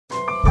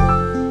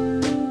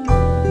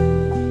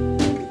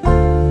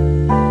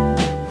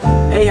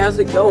how's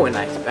it going,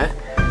 Ice Bet?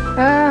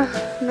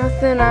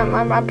 Nothing.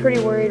 I'm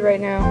pretty worried right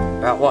now.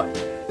 About what?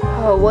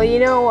 Oh, well,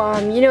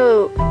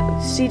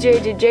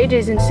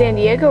 cjajj's in San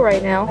Diego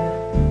right now.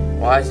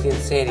 Why is he in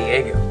San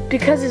Diego?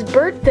 Because his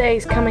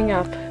birthday's coming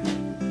up.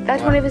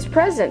 That's one of his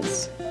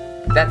presents.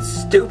 That's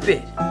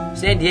stupid.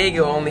 San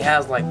Diego only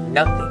has like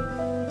nothing.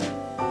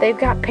 They've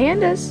got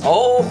pandas.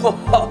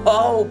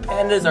 Oh,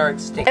 pandas are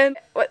extinct. And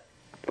what?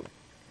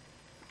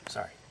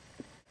 Sorry.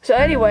 So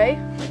anyway,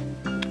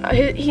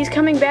 he's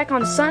coming back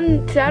on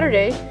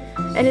Saturday,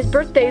 and his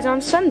birthday's on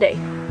Sunday.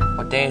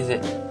 What day is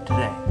it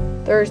today?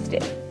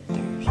 Thursday.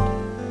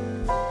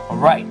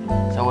 Alright,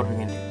 so what are we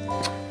gonna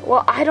do?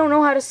 Well, I don't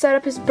know how to set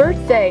up his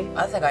birthday.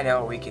 I think I know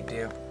what we could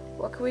do.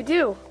 What can we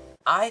do?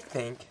 I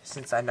think,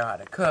 since I know how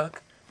to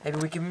cook, maybe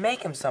we can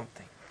make him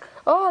something.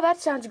 Oh, that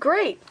sounds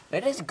great.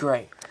 It is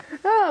great.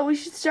 Oh, we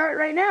should start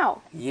right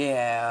now.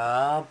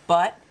 Yeah,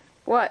 but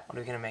What? what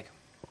are we gonna make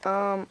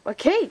him? A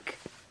cake.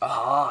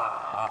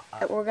 Ah,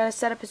 We're gonna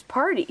set up his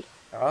party.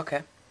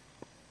 okay.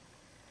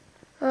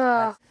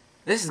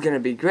 This is gonna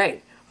be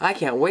great. I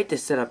can't wait to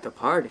set up the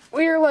party.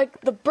 We're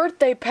like the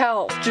birthday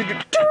pals.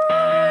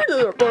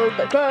 The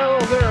birthday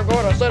pals, they're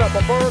gonna set up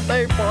a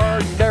birthday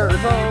party. There's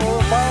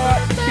no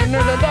fight.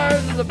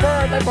 There's a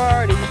birthday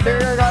party.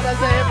 They're gonna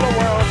save the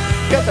world.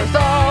 Cause they're so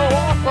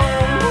awesome.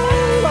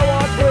 I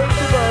watched wait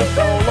for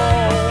so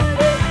long.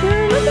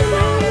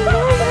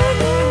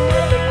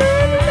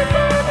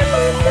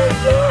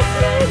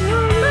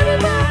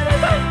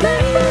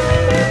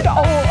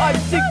 Oh, I'm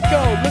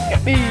sicko. Look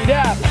at me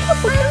now.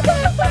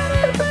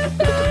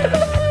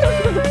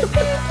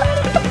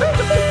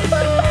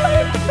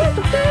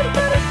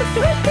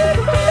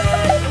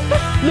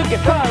 Look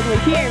at Pablo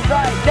here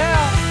right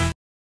now.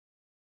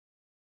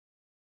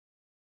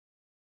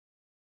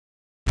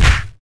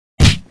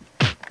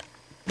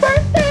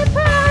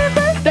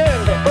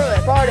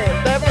 Birthday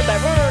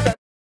party.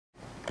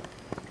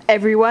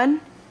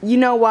 Everyone, you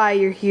know why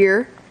you're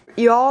here.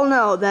 You all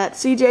know that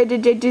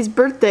cjajj's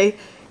birthday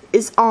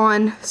is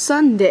on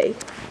Sunday.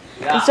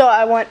 Yeah. And so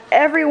I want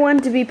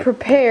everyone to be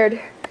prepared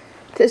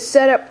to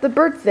set up the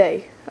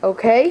birthday,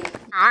 okay?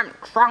 I'm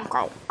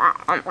Trunko.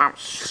 I'm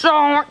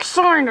so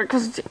excited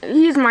because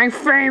he's my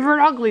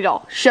favorite ugly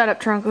doll. Shut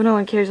up, Trunko. No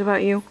one cares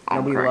about you.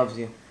 Nobody loves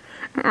you.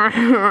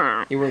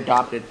 You were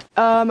adopted.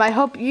 I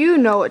hope you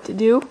know what to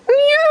do.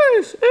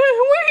 Yes! Wait,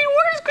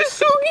 where's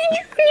Kasugi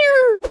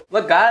Jr.?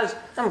 Look, guys,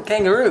 I'm a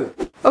kangaroo.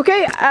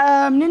 Okay,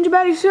 Ninja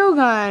Batty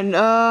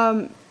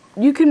Shogun,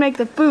 you can make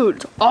the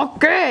food.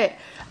 Okay,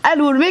 I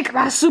will make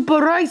my super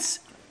rice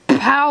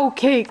pow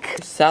cake.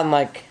 You sound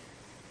like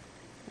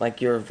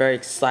you're very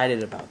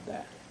excited about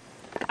that.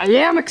 I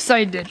am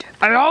excited.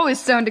 I always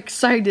sound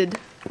excited.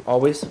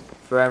 Always?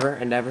 Forever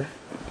and ever?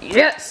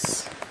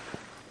 Yes.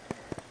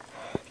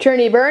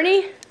 Turny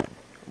Bernie,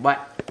 What?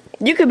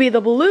 you could be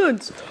the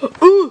balloons.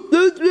 Oh,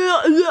 that's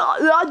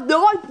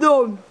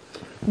awesome.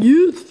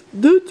 Yes,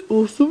 that's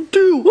awesome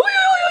too.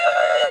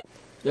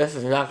 This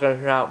is not gonna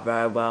turn out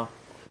very well.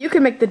 You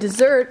can make the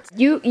desserts.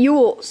 You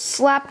will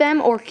slap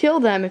them or kill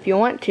them if you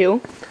want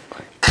to.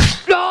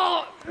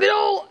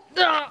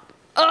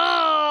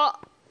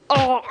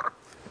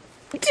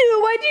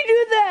 Dude, why'd you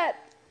do that?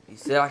 You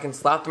said I can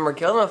slap them or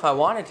kill them if I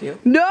wanted to.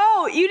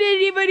 No, you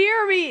didn't even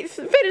hear me.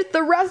 Finish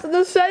the rest of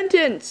the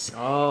sentence.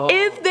 Oh.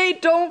 If they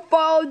don't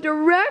follow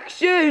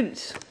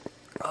directions.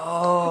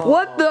 Oh.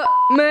 What the,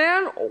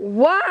 man?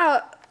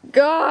 What?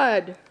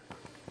 God.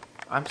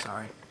 I'm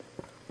sorry.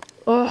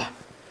 Ugh.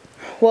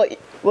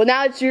 Well,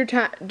 now it's your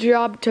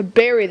job to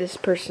bury this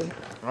person.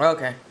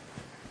 Okay.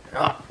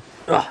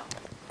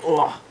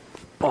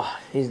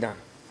 He's done.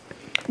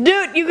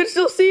 Dude, you can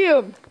still see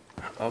him.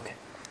 Okay.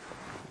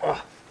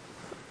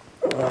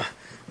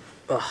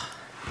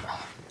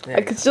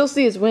 I can still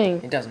see his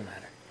wing. It doesn't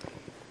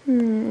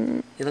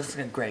matter. He looks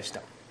like a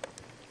gravestone.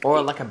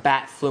 Or like a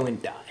bat flew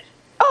and died.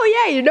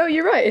 Oh yeah,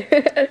 you're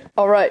right.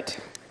 Alright.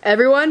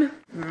 Everyone,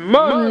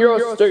 man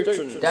your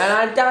station.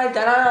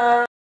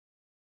 Da-da-da-da-da.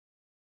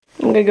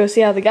 I'm gonna go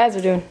see how the guys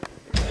are doing.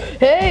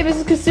 Hey,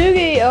 Mrs.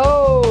 Kasugi!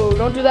 Oh,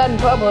 don't do that in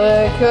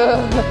public.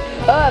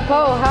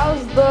 Poe,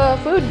 how's the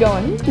food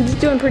going? It's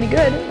doing pretty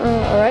good.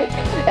 Alright.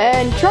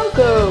 And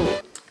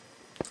Trunko!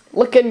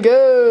 Looking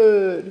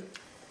good.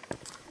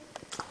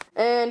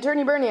 And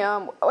Turny Bernie,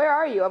 where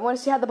are you? I want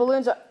to see how the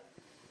balloons are.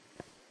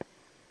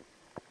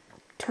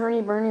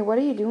 Turny Bernie, what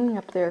are you doing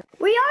up there?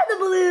 We are the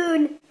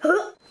balloon!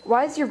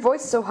 Why is your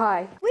voice so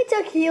high? We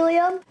took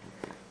helium.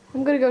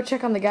 I'm gonna go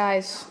check on the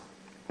guys.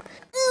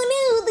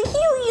 Oh no, the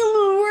helium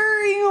is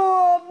wearing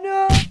off,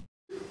 no!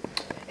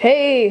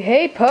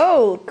 Hey,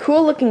 Poe,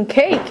 cool looking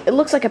cake. It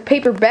looks like a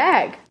paper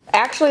bag.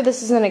 Actually,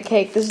 this isn't a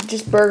cake, this is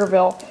just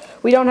Burgerville.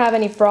 We don't have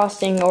any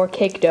frosting or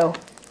cake dough.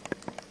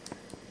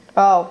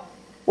 Oh,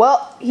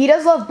 well, he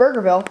does love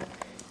Burgerville.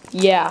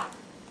 Yeah.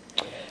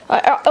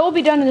 It'll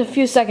be done in a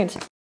few seconds.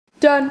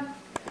 Done.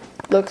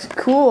 Looks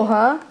cool,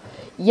 huh?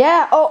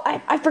 Yeah, oh,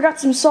 I forgot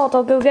some salt,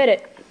 I'll go get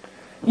it.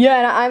 Yeah,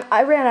 and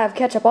I ran out of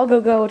ketchup, I'll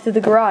go to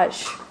the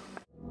garage.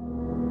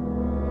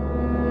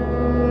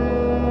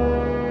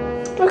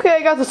 Okay,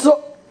 I got the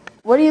salt.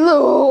 What do you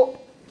look?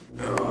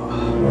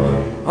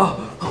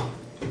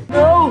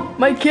 No,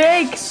 my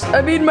cakes!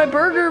 I mean my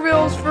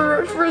Burgervilles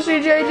for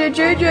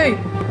cjajjj.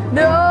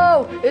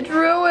 No, it's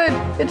ruined.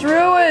 It's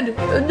ruined.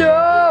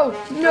 No,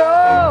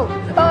 no.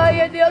 I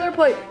had the other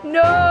plate.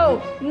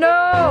 No,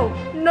 no,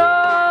 no.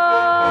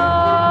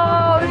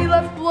 He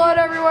left blood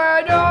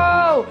everywhere.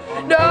 No,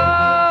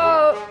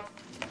 no.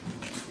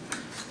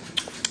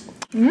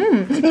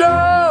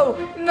 No,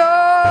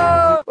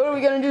 no. What are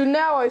we gonna do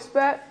now, Ice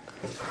Bat?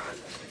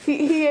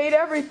 He ate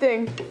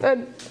everything,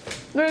 and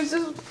there's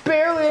just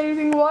barely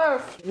anything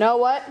left. You know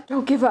what?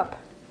 Don't give up.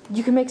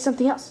 You can make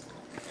something else.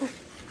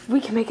 We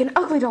can make an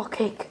ugly doll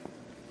cake.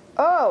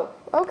 Oh,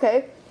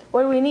 okay.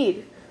 What do we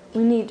need?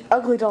 We need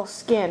ugly doll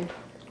skin.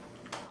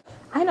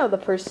 I know the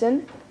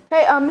person.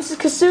 Hey, Mrs.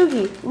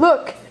 Kasugi,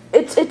 look,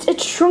 it's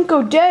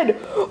Shrunko dead.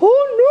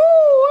 Oh no,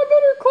 I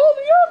better call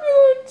the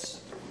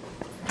ambulance.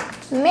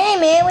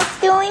 Mammy, what's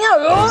going on?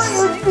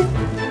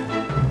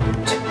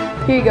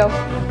 Here you go.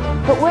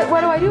 But what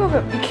do I do with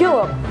him? You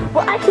kill him.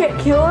 Well, I can't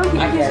kill him.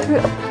 I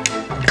can.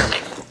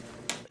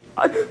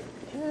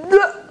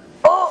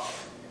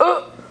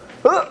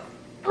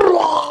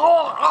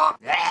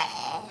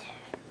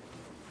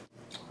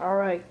 All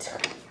right.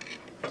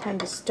 Time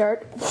to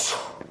start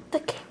the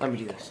cake. Let me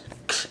do this.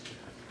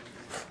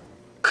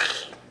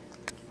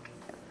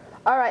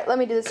 All right, let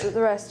me do this with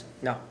the rest.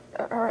 No.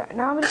 All right,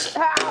 now I'm gonna.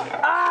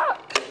 Ah!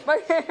 My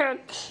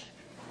hand.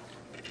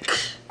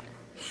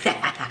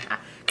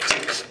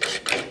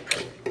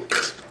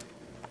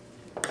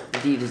 The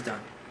deed is done.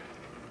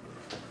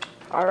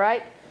 All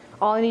right.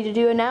 All I need to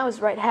do now is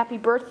write happy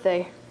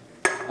birthday.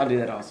 I'll do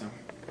that also.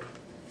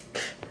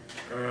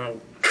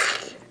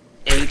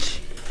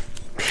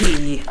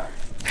 H-P-D-F.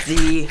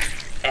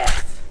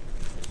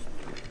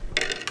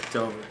 It's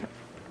over.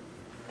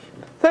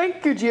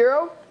 Thank you,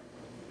 Jiro.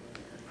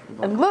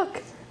 And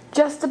look,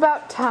 just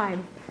about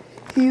time.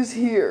 He's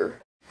here.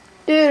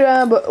 Dude,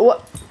 but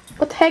what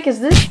the heck is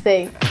this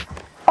thing?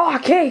 Oh,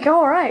 cake,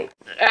 all right.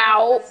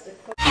 Ow.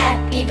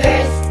 Happy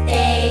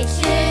birthday to